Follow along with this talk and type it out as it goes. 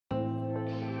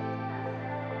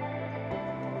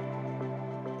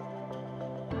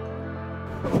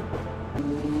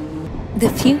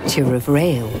The future of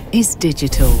rail is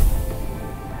digital.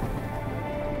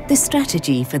 The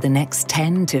strategy for the next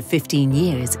 10 to 15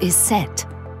 years is set.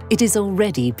 It is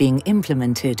already being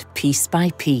implemented piece by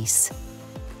piece.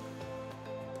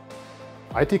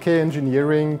 ITK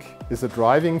Engineering is a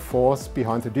driving force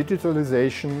behind the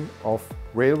digitalization of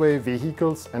railway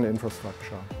vehicles and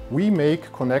infrastructure. We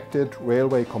make connected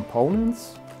railway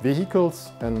components, vehicles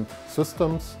and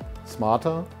systems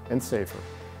smarter and safer.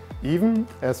 Even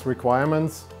as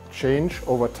requirements change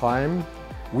over time,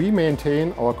 we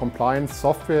maintain our compliance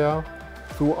software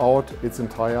throughout its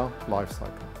entire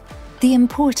lifecycle. The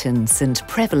importance and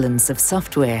prevalence of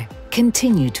software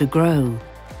continue to grow.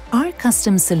 Our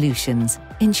custom solutions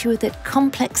ensure that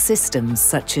complex systems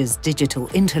such as digital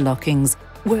interlockings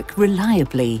work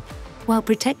reliably while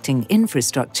protecting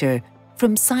infrastructure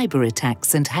from cyber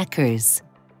attacks and hackers.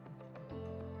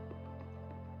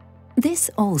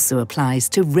 This also applies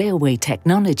to railway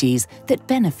technologies that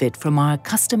benefit from our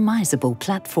customizable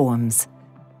platforms.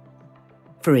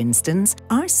 For instance,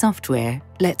 our software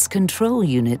lets control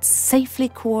units safely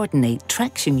coordinate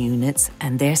traction units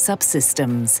and their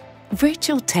subsystems.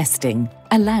 Virtual testing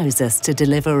allows us to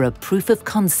deliver a proof of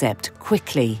concept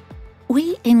quickly.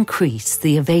 We increase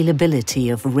the availability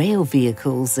of rail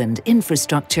vehicles and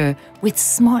infrastructure with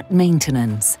smart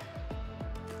maintenance.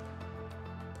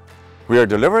 We are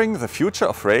delivering the future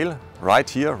of rail right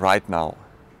here, right now.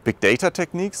 Big data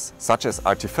techniques, such as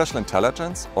artificial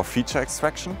intelligence or feature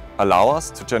extraction, allow us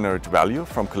to generate value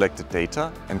from collected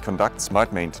data and conduct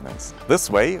smart maintenance. This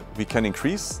way, we can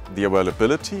increase the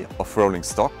availability of rolling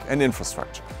stock and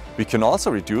infrastructure. We can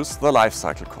also reduce the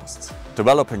lifecycle costs.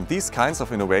 Developing these kinds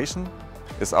of innovation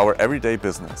is our everyday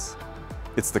business.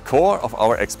 It's the core of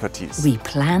our expertise. We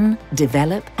plan,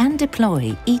 develop and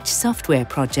deploy each software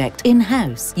project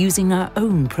in-house using our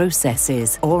own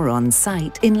processes or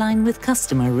on-site in line with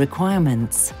customer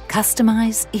requirements.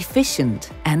 Customized,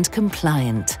 efficient and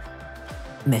compliant.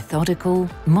 Methodical,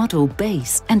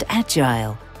 model-based and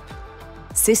agile.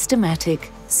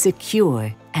 Systematic,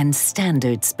 secure and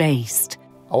standards-based.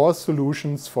 Our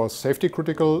solutions for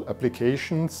safety-critical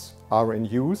applications are in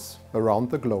use around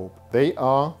the globe. They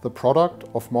are the product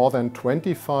of more than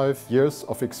 25 years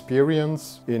of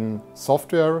experience in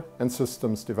software and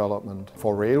systems development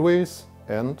for railways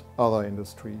and other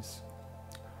industries.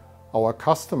 Our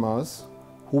customers,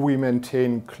 who we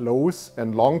maintain close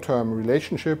and long-term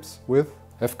relationships with,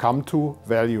 have come to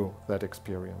value that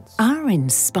experience. Our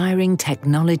inspiring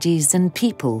technologies and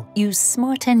people use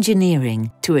smart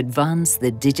engineering to advance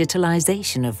the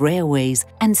digitalization of railways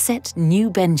and set new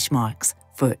benchmarks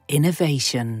for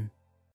innovation.